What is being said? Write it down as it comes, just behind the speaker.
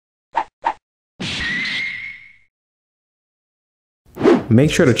Make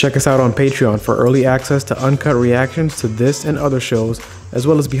sure to check us out on Patreon for early access to uncut reactions to this and other shows, as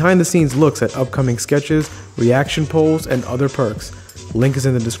well as behind-the-scenes looks at upcoming sketches, reaction polls, and other perks. Link is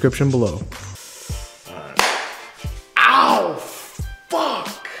in the description below. Ow!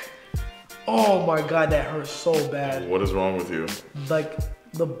 Fuck! Oh my god, that hurts so bad. What is wrong with you? Like,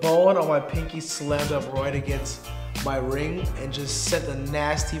 the bone on my pinky slammed up right against my ring and just sent a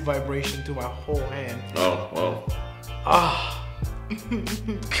nasty vibration through my whole hand. Oh, well. Ah.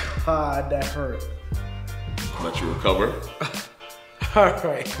 God, that hurt. Let you recover.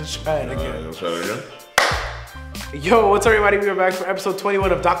 Alright, let's try it again. Alright, let's try it again. Yo, what's up everybody? We are back for episode 21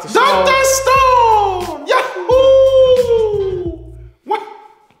 of Dr. Stone. Dr. Stone! Yahoo! What?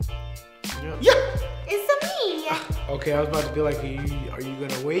 Yeah. It's me. Okay, I was about to be like, are you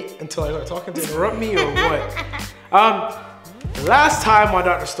gonna wait until I start talking to interrupt me or what? Last time on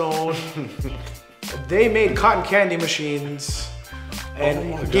Dr. Stone, they made cotton candy machines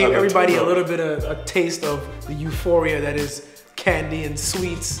and gave everybody a little bit of a taste of the euphoria that is candy and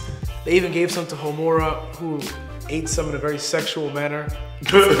sweets. They even gave some to Homura, who ate some in a very sexual manner.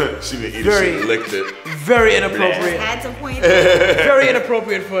 She didn't eat it, she licked it. Very inappropriate. Had to point. Very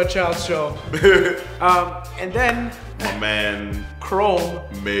inappropriate for a child's show. And then my man Chrome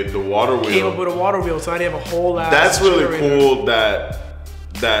made the water wheel. Came up with a water wheel, so I didn't have a whole lot. That's really cool that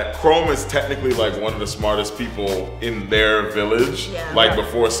Chrome is technically like one of the smartest people in their village, like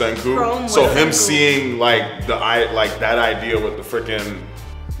before Senku. So him seeing like that idea with the freaking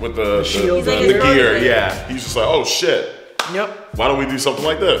the shield, the gear, he's just like, oh shit. Yep. Why don't we do something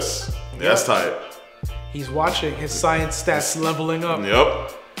like this? Yeah, that's tight. He's watching his science stats leveling up.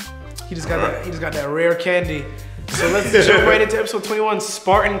 Yep. He just got that. He just got that rare candy. So let's jump right into episode 21,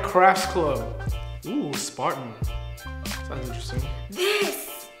 Spartan Crafts Club. Ooh, Spartan. Sounds interesting.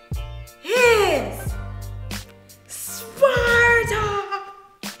 This is Sparta.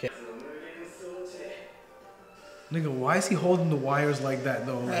 Okay. Nigga, why is he holding the wires like that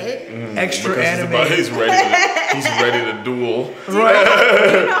though? Right? Extra anime. He's ready to duel. Right.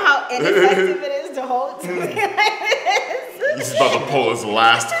 You know how ineffective it is to hold something like this? He's about to pull his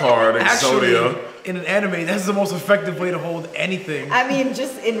last card, Exodia. In an anime, that's the most effective way to hold anything. I mean,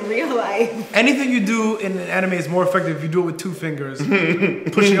 just in real life. Anything you do in an anime is more effective if you do it with 2 fingers.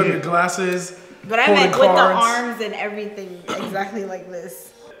 Pushing up your glasses. But I meant with the arms and everything exactly like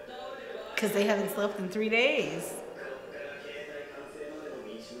this. Because they haven't slept in 3 days.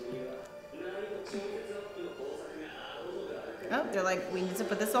 Oh, they're like, we need to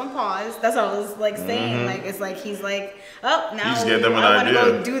put this on pause. That's what I was like saying. Like, it's like he's like, oh, now I want to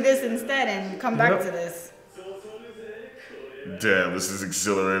go do this instead and come back to this. Damn, this is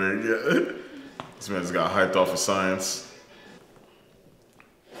exhilarating. Yeah. This man just got hyped off of science.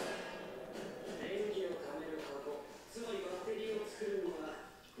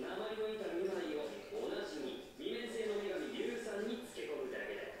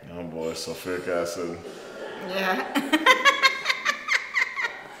 Oh boy, sulfuric acid. Yeah.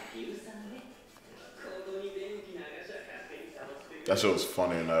 That shit was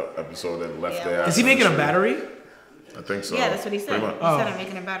funny in that episode that left their ass. Is he making a battery? I think so. Yeah, that's what he said. He said I'm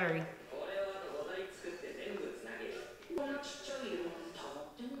making a battery.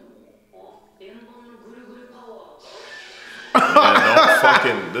 Man, don't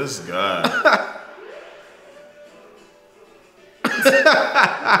fucking this guy.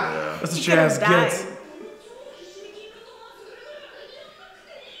 That's what your ass gets.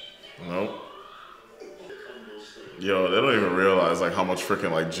 Nope. Yo, they don't even realize like how much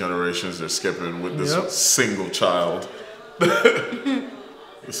freaking like generations they're skipping with this single child.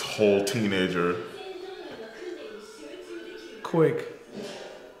 This whole teenager. Quick.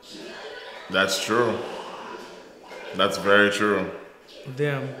 That's true. That's very true.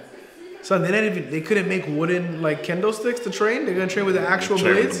 Damn. So they couldn't make wooden like kendo sticks to train? They're gonna train with the actual blades?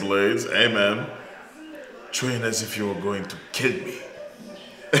 Train with the blades. Hey man. Train as if you were going to kill me.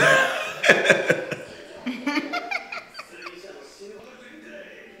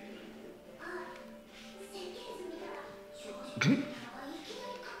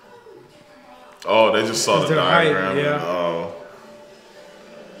 Oh, they just saw the diagram.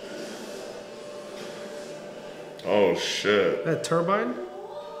 Oh shit. That turbine?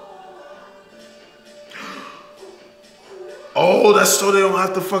 Oh, that's so they don't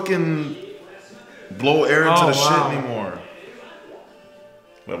have to fucking blow air into the shit anymore.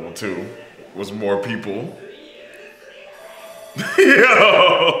 Level 2 was more people.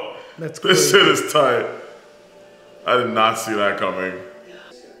 Yo, that's crazy. This shit is tight. I did not see that coming.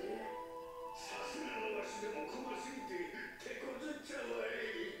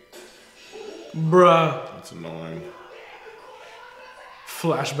 Bruh. That's annoying.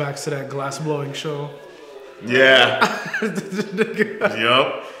 Flashbacks to that glass blowing show. Yeah. Yup.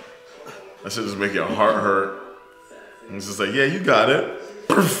 That shit just make your heart hurt. And it's just like, yeah, you got it.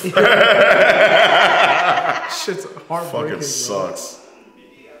 Shit's heartbreaking. Fucking sucks.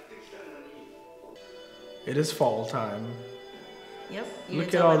 It is fall time. Yep.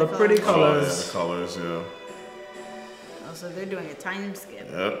 Look at all the pretty colors. Oh, yeah, the colors, yeah. Oh, so they're doing a time skip.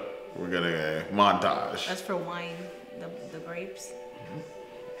 Yep. We're getting a montage. That's for wine, the grapes.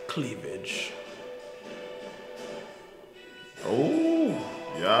 Cleavage. Oh,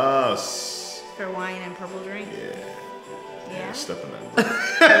 yes. For wine and purple drink. Yeah. Yeah. Step in that.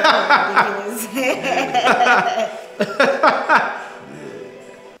 Ridiculous.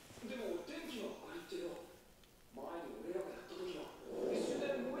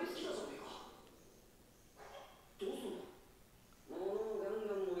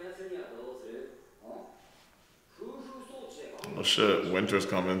 Oh shit, winter's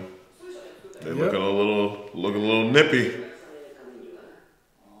coming. They looking a little nippy.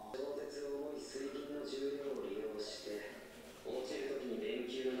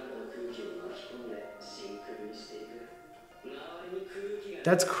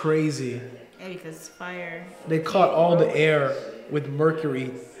 That's crazy. Yeah, because fire. They caught all the air with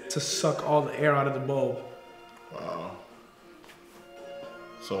mercury to suck all the air out of the bulb. Wow.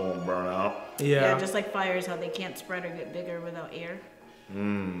 So it won't burn out. Yeah. Yeah, just like fires, how they can't spread or get bigger without air.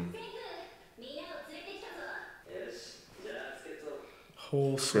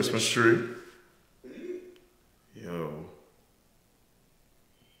 Whole Christmas tree. Yo.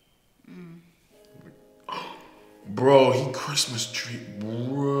 Bro, he Christmas tree.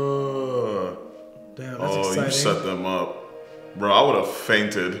 Bruh. Damn, that's exciting. You set them up. Bro, I would have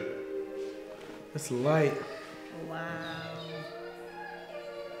fainted. It's light. Wow.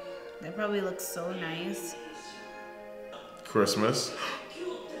 That probably looks so nice. Christmas.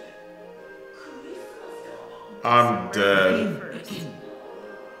 I'm dead.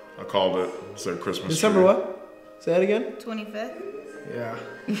 I called it. It said Christmas December tree. what? Say that again? 25th? Yeah.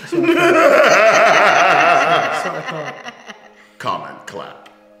 Comment, clap.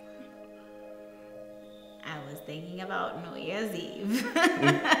 I was thinking about New Year's Eve.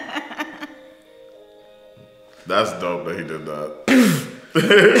 That's dope that he did that.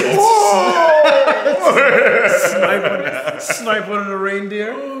 Snipe one of the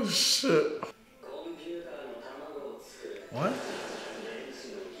reindeer. Oh shit. What?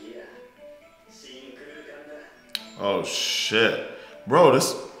 Oh shit. Bro,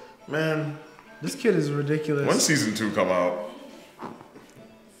 this kid is ridiculous. When season 2 come out?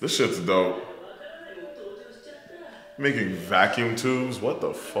 This shit's dope. Making vacuum tubes? What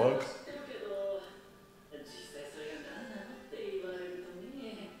the fuck?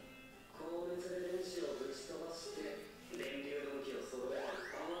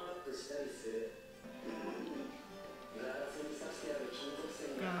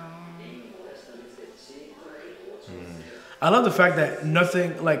 I love the fact that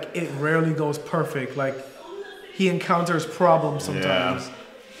nothing, like, it rarely goes perfect. Like, he encounters problems sometimes. Yeah.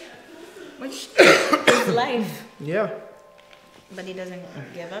 Which is life. Yeah. But he doesn't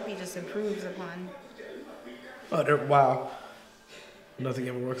give up, he just improves upon. Oh, wow. Nothing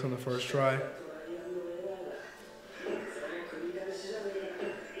ever works on the first try.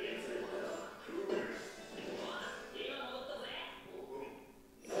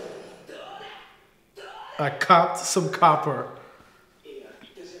 I copped some copper.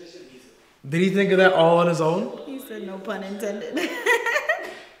 Did he think of that all on his own? He said no pun intended.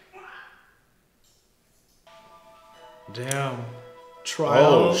 Damn.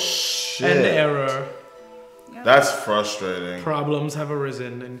 Trial and error. Yep. That's frustrating. Problems have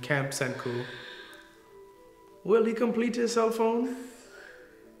arisen in Camp Senku. Will he complete his cell phone?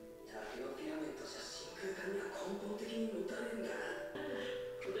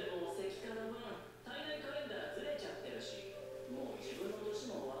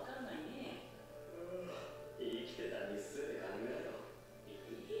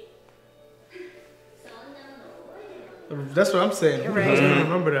 That's what I'm saying. Who doesn't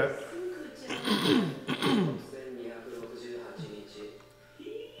remember that?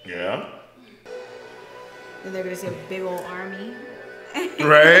 Yeah. Then they're gonna see a big old army.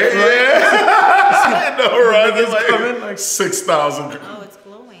 Right? Yeah. No, right? It's like, coming, like 6,000. Oh, it's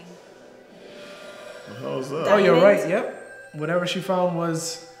glowing. What the hell is that? Oh, you're right. Yep. Whatever she found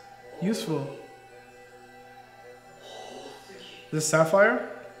was useful. Is this sapphire?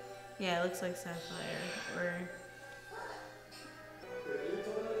 Yeah, it looks like sapphire. Or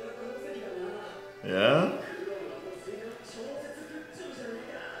yeah?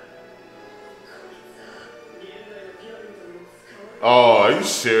 Oh, are you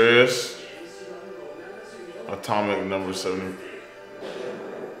serious? Atomic number 70.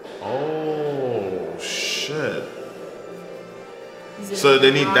 Oh, shit. So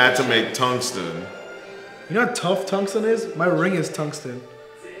they need that to make tungsten. You know how tough tungsten is? My ring is tungsten.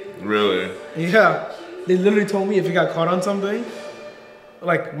 Really? Yeah. They literally told me if you got caught on something,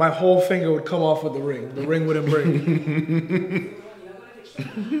 like my whole finger would come off with the ring. The ring wouldn't break.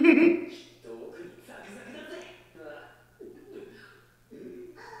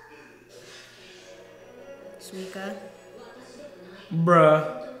 Suika.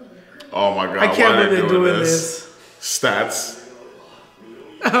 Bruh. Oh my god. I can't believe they're doing this. Stats.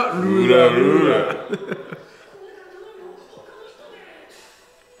 Ruda.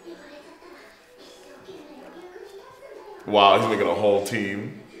 Wow, he's making a whole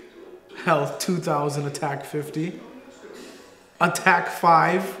team. Health 2000, attack 50. Attack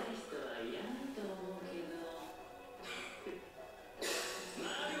 5.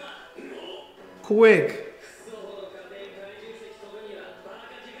 Quick.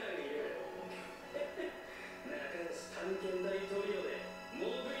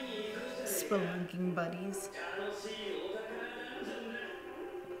 Spelunking buddies.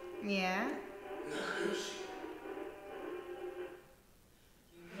 Yeah.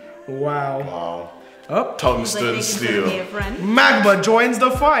 Wow. Up. Tungsten steel. Magma joins the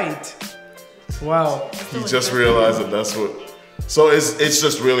fight. Wow. He just realized that that's what. So it's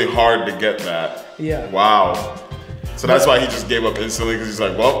just really hard to get that. Yeah. Wow. So that's why he just gave up instantly because he's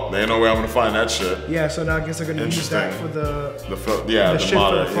like, well, there ain't no way I'm gonna find that shit. Yeah. So now I guess they're gonna use that for the shit for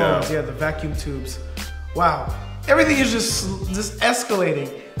the phones. Yeah, the vacuum tubes. Wow. Everything is just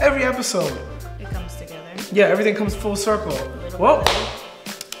escalating. Every episode. It comes together. Yeah, everything comes full circle. Well,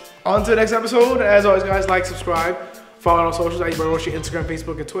 on to the next episode. As always, guys, like, subscribe. Follow on socials at YaBoyRoshi, Instagram,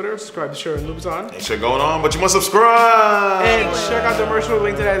 Facebook, and Twitter. Subscribe to Sure and Loops on. Ain't shit going on, but you must subscribe. And check out the merch.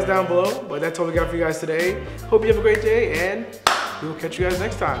 Link to that is down below. But that's all we got for you guys today. Hope you have a great day, and we will catch you guys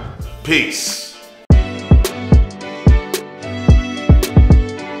next time. Peace.